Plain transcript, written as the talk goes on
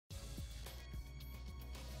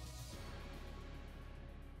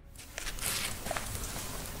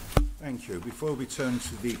Thank you. Before we turn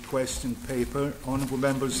to the question paper, honourable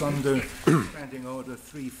members, under Standing Order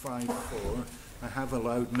 354, I have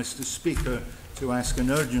allowed Mr Speaker to ask an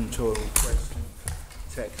urgent oral question,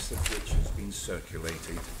 text of which has been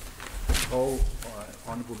circulated. Paul,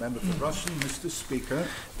 honourable member for Rushden, Mr Speaker.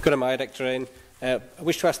 Good morning, Dr. I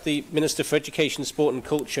wish to ask the Minister for Education, Sport and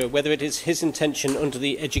Culture whether it is his intention under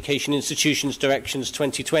the Education Institutions Directions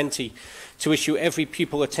 2020 to issue every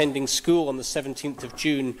pupil attending school on the 17th of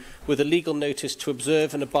June with a legal notice to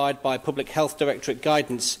observe and abide by Public Health Directorate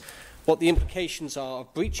Guidance, what the implications are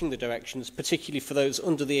of breaching the directions, particularly for those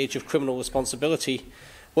under the age of criminal responsibility,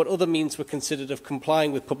 what other means were considered of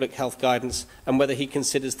complying with public health guidance, and whether he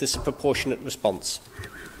considers this a proportionate response.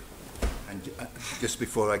 And just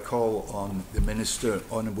before I call on the Minister,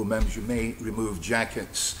 honourable members, you may remove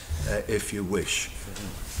jackets if you wish.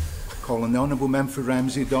 Call on the honourable member for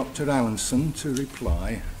Ramsey, Dr Allinson, to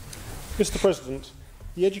reply. Mr President,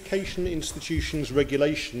 the Education Institutions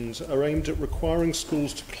regulations are aimed at requiring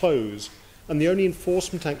schools to close, and the only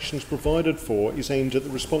enforcement actions provided for is aimed at the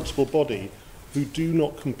responsible body who do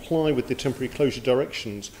not comply with the temporary closure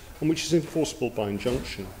directions, and which is enforceable by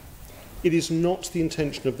injunction. It is not the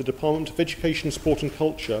intention of the Department of Education, Sport and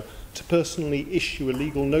Culture to personally issue a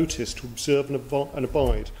legal notice to observe and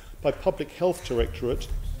abide by Public Health Directorate,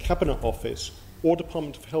 Cabinet Office or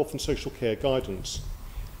Department of Health and Social Care guidance.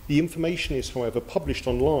 The information is, however, published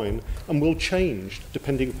online and will change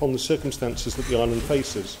depending upon the circumstances that the island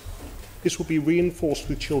faces. This will be reinforced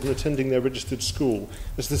with children attending their registered school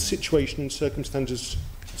as the situation and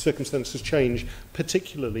circumstances change,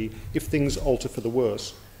 particularly if things alter for the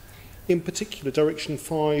worse. In particular, Direction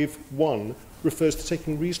 5.1 refers to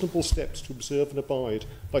taking reasonable steps to observe and abide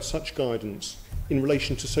by such guidance in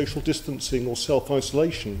relation to social distancing or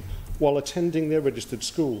self-isolation while attending their registered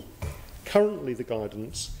school. Currently, the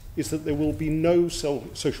guidance is that there will be no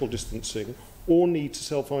social distancing or need to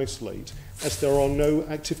self-isolate, as there are no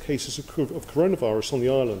active cases of coronavirus on the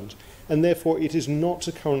island, and therefore it is not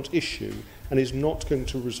a current issue and is not going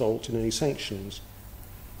to result in any sanctions.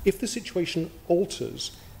 If the situation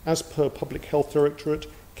alters, as per Public Health Directorate,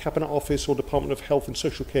 Cabinet Office or Department of Health and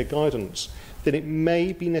Social Care guidance, then it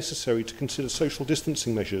may be necessary to consider social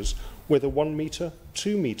distancing measures, whether 1 metre,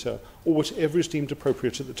 2 metre or whatever is deemed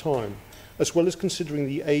appropriate at the time, as well as considering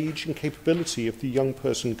the age and capability of the young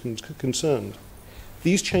person concerned.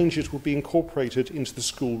 These changes will be incorporated into the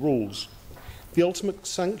school rules. The ultimate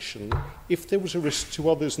sanction, if there was a risk to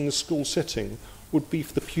others in the school setting, would be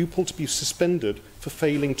for the pupil to be suspended for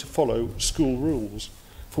failing to follow school rules,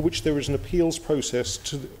 for which there is an appeals process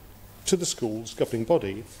to the school's governing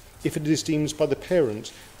body if it is deemed by the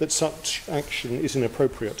parent that such action is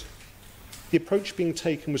inappropriate. The approach being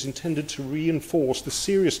taken was intended to reinforce the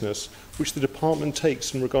seriousness which the department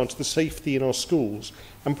takes in regard to the safety in our schools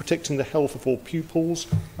and protecting the health of all pupils,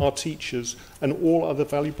 our teachers and all other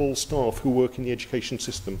valuable staff who work in the education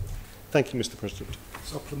system. Thank you, Mr President.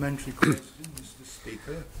 Supplementary question, Mr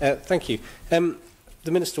Speaker. Thank you. The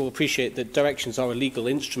Minister will appreciate that directions are a legal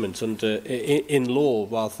instrument in law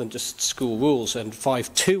rather than just school rules, and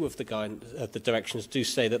 5.2 of the directions do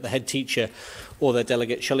say that the head teacher or their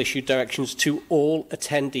delegate shall issue directions to all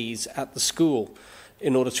attendees at the school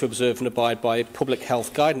in order to observe and abide by public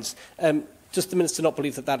health guidance. Does the Minister not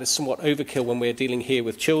believe that that is somewhat overkill when we are dealing here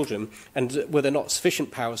with children, and were there not sufficient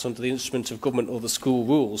powers under the instrument of government or the school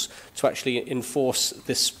rules to actually enforce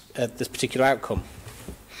this particular outcome?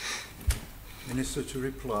 Minister to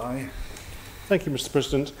reply. Thank you, Mr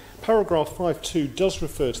President. Paragraph 5.2 does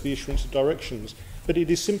refer to the issuance of directions, but it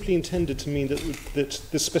is simply intended to mean that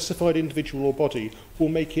the specified individual or body will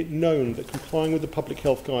make it known that complying with the public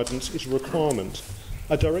health guidance is a requirement.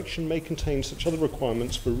 A direction may contain such other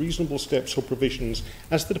requirements for reasonable steps or provisions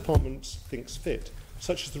as the department thinks fit,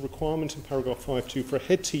 such as the requirement in paragraph 5.2 for a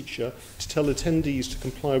head teacher to tell attendees to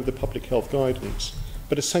comply with the public health guidance,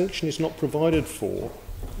 but a sanction is not provided for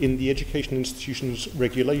in the education institutions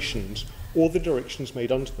regulations or the directions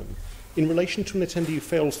made under them. In relation to an attendee who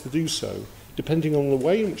fails to do so, depending on the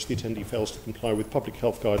way in which the attendee fails to comply with public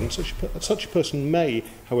health guidance, such a person may,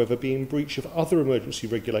 however, be in breach of other emergency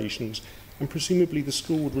regulations, and presumably the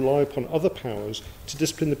school would rely upon other powers to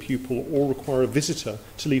discipline the pupil or require a visitor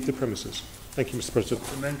to leave the premises. Thank you, Mr President.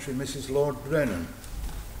 Supplementary, Mrs Lord Brennan.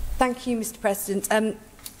 Thank you, Mr President.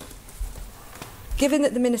 Given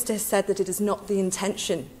that the Minister has said that it is not the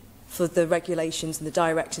intention for the regulations and the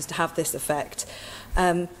directives to have this effect,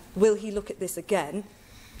 will he look at this again?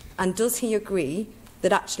 And does he agree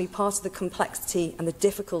that actually part of the complexity and the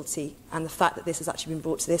difficulty and the fact that this has actually been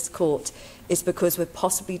brought to this court is because we're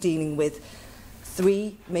possibly dealing with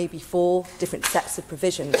 3, maybe 4 different sets of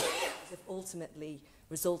provisions? If ultimately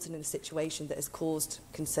resulted in a situation that has caused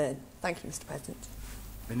concern. Thank you, Mr. President.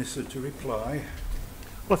 Minister to reply.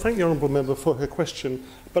 Well, I thank the Honourable Member for her question,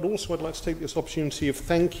 but also I'd like to take this opportunity of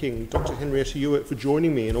thanking Dr Henrietta Ewart for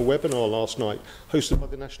joining me in a webinar last night hosted by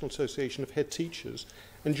the National Association of Head Teachers.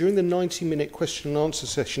 And during the 90-minute question and answer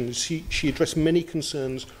session, she addressed many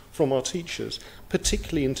concerns from our teachers,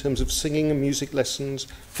 particularly in terms of singing and music lessons,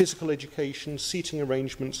 physical education, seating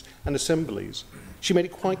arrangements and assemblies. She made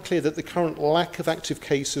it quite clear that the current lack of active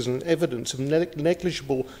cases and evidence of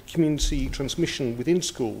negligible community transmission within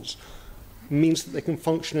schools means that they can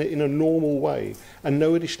function in a normal way and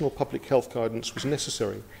no additional public health guidance was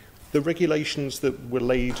necessary. The regulations that were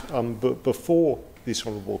laid before this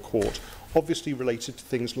Honourable Court obviously related to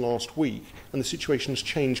things last week and the situation has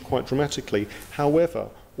changed quite dramatically. However,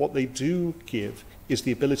 what they do give is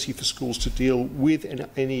the ability for schools to deal with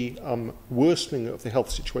any worsening of the health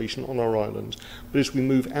situation on our island. But as we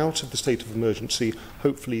move out of the state of emergency,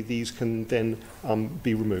 hopefully these can then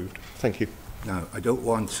be removed. Thank you. Now, I don't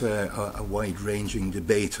want a wide-ranging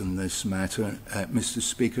debate on this matter. Mr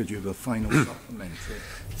Speaker, do you have a final supplementary?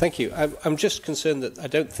 Thank you. I'm just concerned that I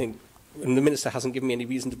don't think, and the Minister hasn't given me any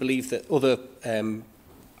reason to believe that other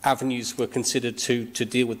avenues were considered to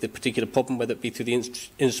deal with the particular problem, whether it be through the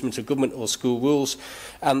instrument of government or school rules.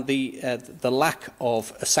 And the lack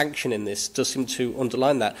of a sanction in this does seem to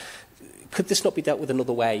underline that. Could this not be dealt with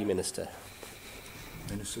another way, Minister?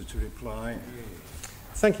 Minister to reply.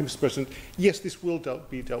 Thank you, Mr President. Yes, this will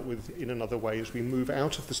be dealt with in another way as we move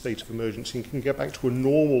out of the state of emergency and can get back to a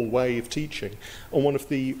normal way of teaching. And one of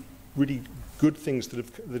the really good things that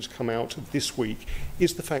has come out this week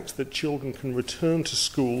is the fact that children can return to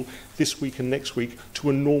school this week and next week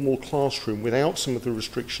to a normal classroom without some of the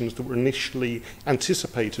restrictions that were initially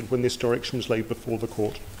anticipated when this direction was laid before the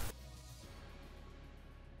court.